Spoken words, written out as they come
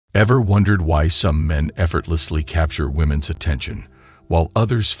Ever wondered why some men effortlessly capture women's attention while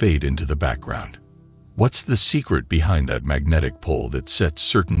others fade into the background? What's the secret behind that magnetic pull that sets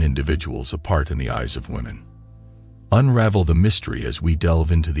certain individuals apart in the eyes of women? Unravel the mystery as we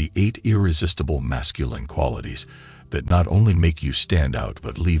delve into the 8 irresistible masculine qualities that not only make you stand out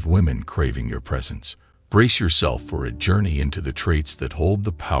but leave women craving your presence. Brace yourself for a journey into the traits that hold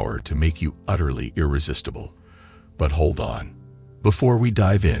the power to make you utterly irresistible. But hold on. Before we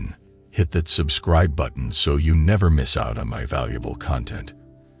dive in, hit that subscribe button so you never miss out on my valuable content.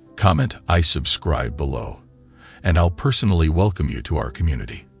 Comment "I subscribe" below, and I'll personally welcome you to our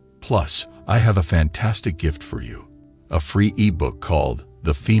community. Plus, I have a fantastic gift for you, a free ebook called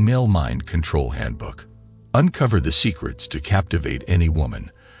The Female Mind Control Handbook. Uncover the secrets to captivate any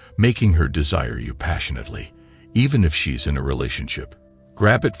woman, making her desire you passionately, even if she's in a relationship.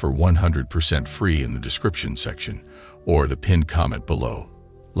 Grab it for 100% free in the description section or the pinned comment below.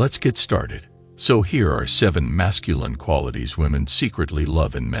 Let's get started. So here are 7 masculine qualities women secretly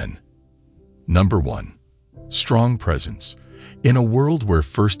love in men. Number 1. Strong presence. In a world where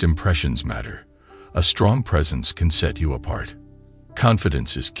first impressions matter, a strong presence can set you apart.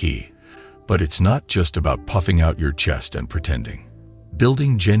 Confidence is key, but it's not just about puffing out your chest and pretending.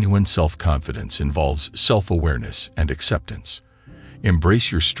 Building genuine self-confidence involves self-awareness and acceptance.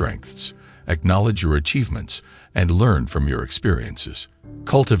 Embrace your strengths, acknowledge your achievements, and learn from your experiences.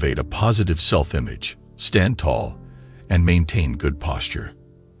 Cultivate a positive self-image, stand tall, and maintain good posture.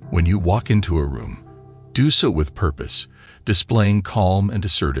 When you walk into a room, do so with purpose, displaying calm and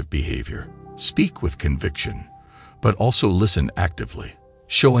assertive behavior. Speak with conviction, but also listen actively,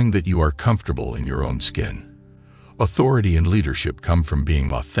 showing that you are comfortable in your own skin. Authority and leadership come from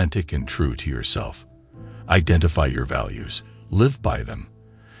being authentic and true to yourself. Identify your values, live by them,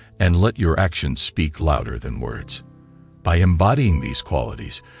 and let your actions speak louder than words. By embodying these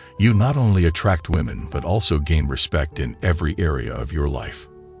qualities, you not only attract women but also gain respect in every area of your life.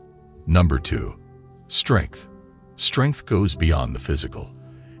 Number 2. Strength. Strength goes beyond the physical.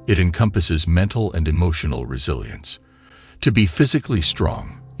 It encompasses mental and emotional resilience. To be physically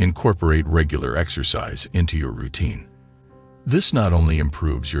strong, incorporate regular exercise into your routine. This not only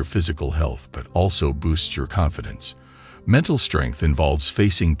improves your physical health but also boosts your confidence. Mental strength involves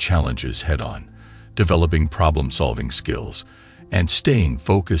facing challenges head-on, developing problem-solving skills, and staying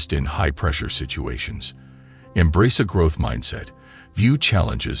focused in high-pressure situations. Embrace a growth mindset, view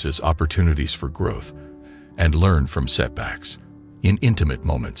challenges as opportunities for growth, and learn from setbacks. In intimate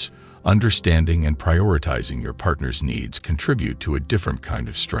moments, understanding and prioritizing your partner's needs contribute to a different kind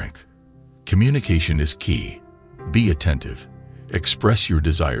of strength. Communication is key. Be attentive, express your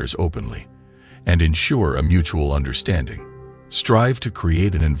desires openly, and ensure a mutual understanding. Strive to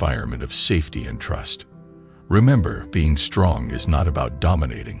create an environment of safety and trust. Remember, being strong is not about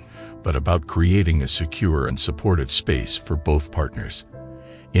dominating, but about creating a secure and supportive space for both partners.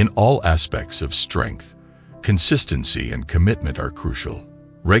 In all aspects of strength, consistency and commitment are crucial.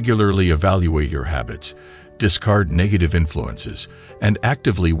 Regularly evaluate your habits, discard negative influences, and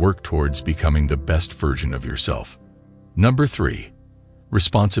actively work towards becoming the best version of yourself. Number 3.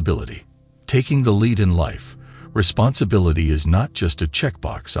 Responsibility. Taking the lead in life, responsibility is not just a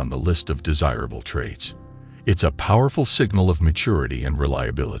checkbox on the list of desirable traits. It's a powerful signal of maturity and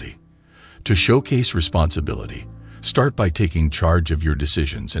reliability. To showcase responsibility, start by taking charge of your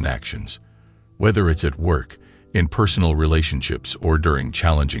decisions and actions. Whether it's at work, in personal relationships, or during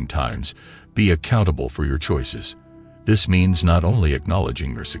challenging times, be accountable for your choices. This means not only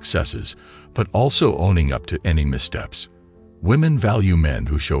acknowledging your successes, but also owning up to any missteps. Women value men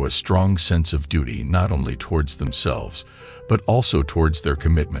who show a strong sense of duty not only towards themselves, but also towards their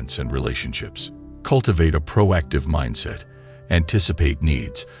commitments and relationships. Cultivate a proactive mindset, anticipate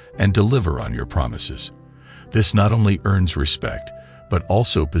needs, and deliver on your promises. This not only earns respect, but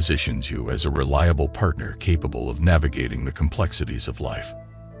also positions you as a reliable partner capable of navigating the complexities of life.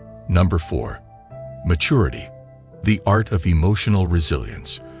 Number 4. Maturity. The art of emotional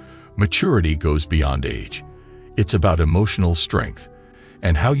resilience. Maturity goes beyond age. It's about emotional strength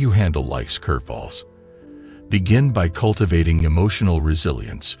and how you handle life's curveballs. Begin by cultivating emotional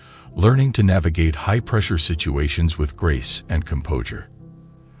resilience, learning to navigate high-pressure situations with grace and composure.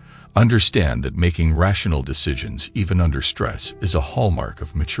 Understand that making rational decisions, even under stress, is a hallmark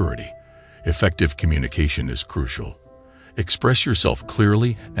of maturity. Effective communication is crucial. Express yourself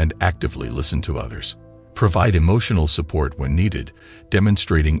clearly and actively listen to others. Provide emotional support when needed,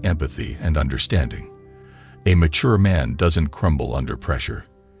 demonstrating empathy and understanding. A mature man doesn't crumble under pressure.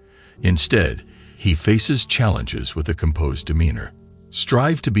 Instead, he faces challenges with a composed demeanor.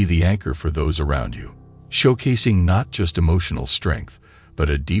 Strive to be the anchor for those around you, showcasing not just emotional strength, but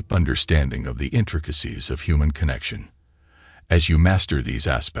a deep understanding of the intricacies of human connection. As you master these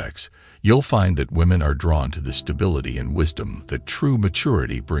aspects, you'll find that women are drawn to the stability and wisdom that true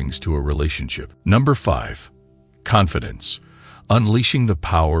maturity brings to a relationship. Number 5. Confidence. Unleashing the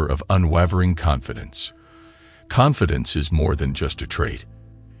power of unwavering confidence. Confidence is more than just a trait.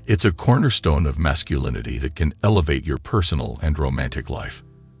 It's a cornerstone of masculinity that can elevate your personal and romantic life.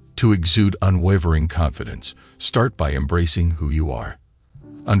 To exude unwavering confidence, start by embracing who you are.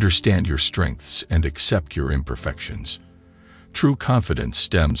 Understand your strengths and accept your imperfections. True confidence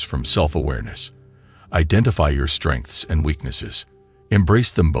stems from self-awareness. Identify your strengths and weaknesses.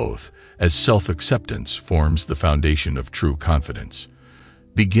 Embrace them both, as self-acceptance forms the foundation of true confidence.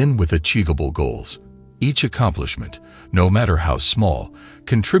 Begin with achievable goals. Each accomplishment, no matter how small,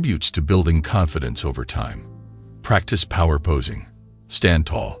 contributes to building confidence over time. Practice power posing. Stand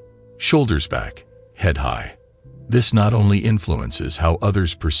tall, shoulders back, head high. This not only influences how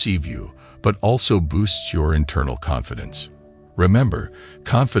others perceive you, but also boosts your internal confidence. Remember,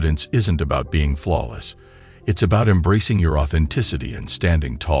 confidence isn't about being flawless. It's about embracing your authenticity and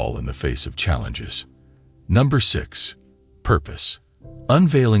standing tall in the face of challenges. Number 6. Purpose.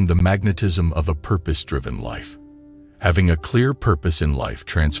 Unveiling the magnetism of a purpose-driven life. Having a clear purpose in life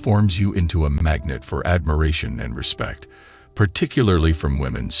transforms you into a magnet for admiration and respect, particularly from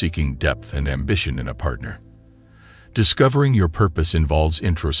women seeking depth and ambition in a partner. Discovering your purpose involves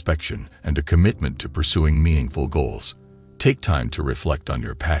introspection and a commitment to pursuing meaningful goals. Take time to reflect on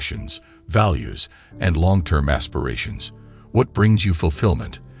your passions, values, and long-term aspirations. What brings you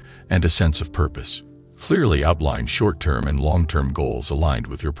fulfillment and a sense of purpose? Clearly outline short-term and long-term goals aligned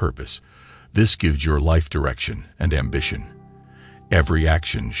with your purpose. This gives your life direction and ambition. Every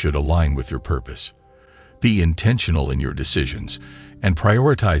action should align with your purpose. Be intentional in your decisions and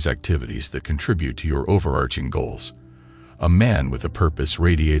prioritize activities that contribute to your overarching goals. A man with a purpose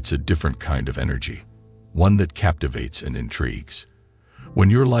radiates a different kind of energy, one that captivates and intrigues.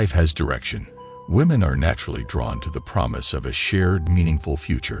 When your life has direction, women are naturally drawn to the promise of a shared, meaningful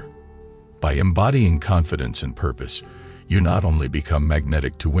future. By embodying confidence and purpose, you not only become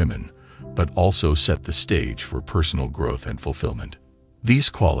magnetic to women, but also set the stage for personal growth and fulfillment. These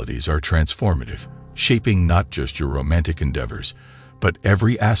qualities are transformative, shaping not just your romantic endeavors, but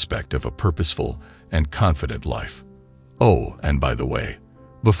every aspect of a purposeful and confident life. Oh, and by the way,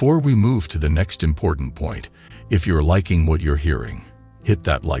 before we move to the next important point, if you're liking what you're hearing, hit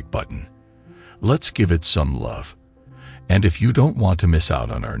that like button. Let's give it some love. And if you don't want to miss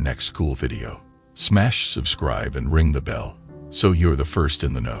out on our next cool video, smash subscribe and ring the bell, so you're the first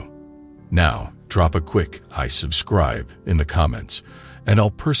in the know. Now, drop a quick "I subscribe" in the comments, and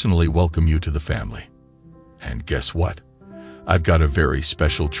I'll personally welcome you to the family. And guess what? I've got a very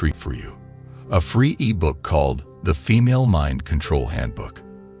special treat for you. A free ebook called The Female Mind Control Handbook.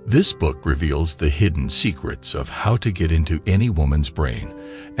 This book reveals the hidden secrets of how to get into any woman's brain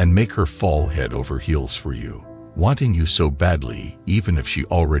and make her fall head over heels for you, wanting you so badly even if she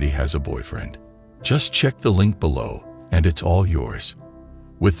already has a boyfriend. Just check the link below and it's all yours.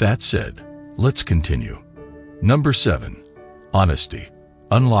 With that said, let's continue. Number 7. Honesty.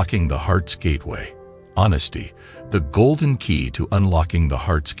 Unlocking the heart's gateway. Honesty, the golden key to unlocking the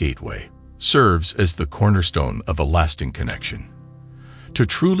heart's gateway, serves as the cornerstone of a lasting connection. To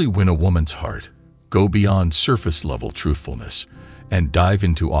truly win a woman's heart, go beyond surface-level truthfulness and dive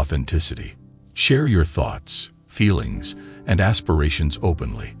into authenticity. Share your thoughts, feelings, and aspirations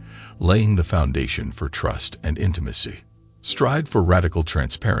openly, laying the foundation for trust and intimacy. Strive for radical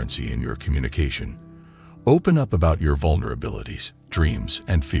transparency in your communication. Open up about your vulnerabilities, dreams,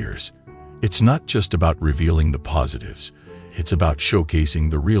 and fears. It's not just about revealing the positives, it's about showcasing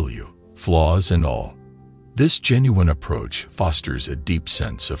the real you, flaws and all. This genuine approach fosters a deep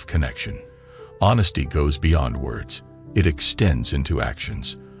sense of connection. Honesty goes beyond words. It extends into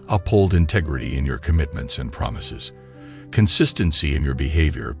actions. Uphold integrity in your commitments and promises. Consistency in your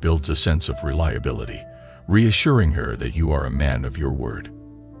behavior builds a sense of reliability, reassuring her that you are a man of your word.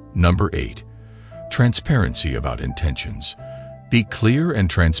 Number 8. Transparency about intentions. Be clear and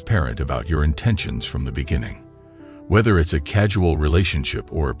transparent about your intentions from the beginning. Whether it's a casual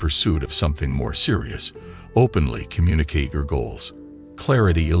relationship or a pursuit of something more serious, openly communicate your goals.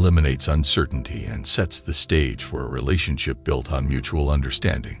 Clarity eliminates uncertainty and sets the stage for a relationship built on mutual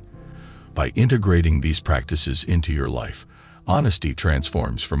understanding. By integrating these practices into your life, honesty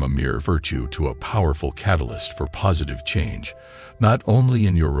transforms from a mere virtue to a powerful catalyst for positive change, not only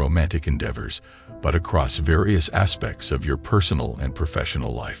in your romantic endeavors, but across various aspects of your personal and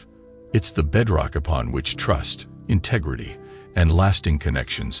professional life. It's the bedrock upon which trust, integrity, and lasting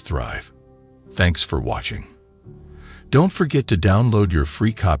connections thrive. Thanks for watching. Don't forget to download your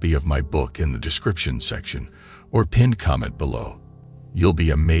free copy of my book in the description section or pinned comment below. You'll be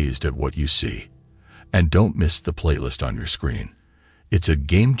amazed at what you see. And don't miss the playlist on your screen. It's a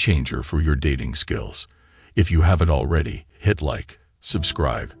game changer for your dating skills. If you haven't already, hit like,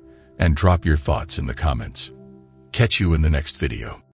 subscribe, and drop your thoughts in the comments. Catch you in the next video.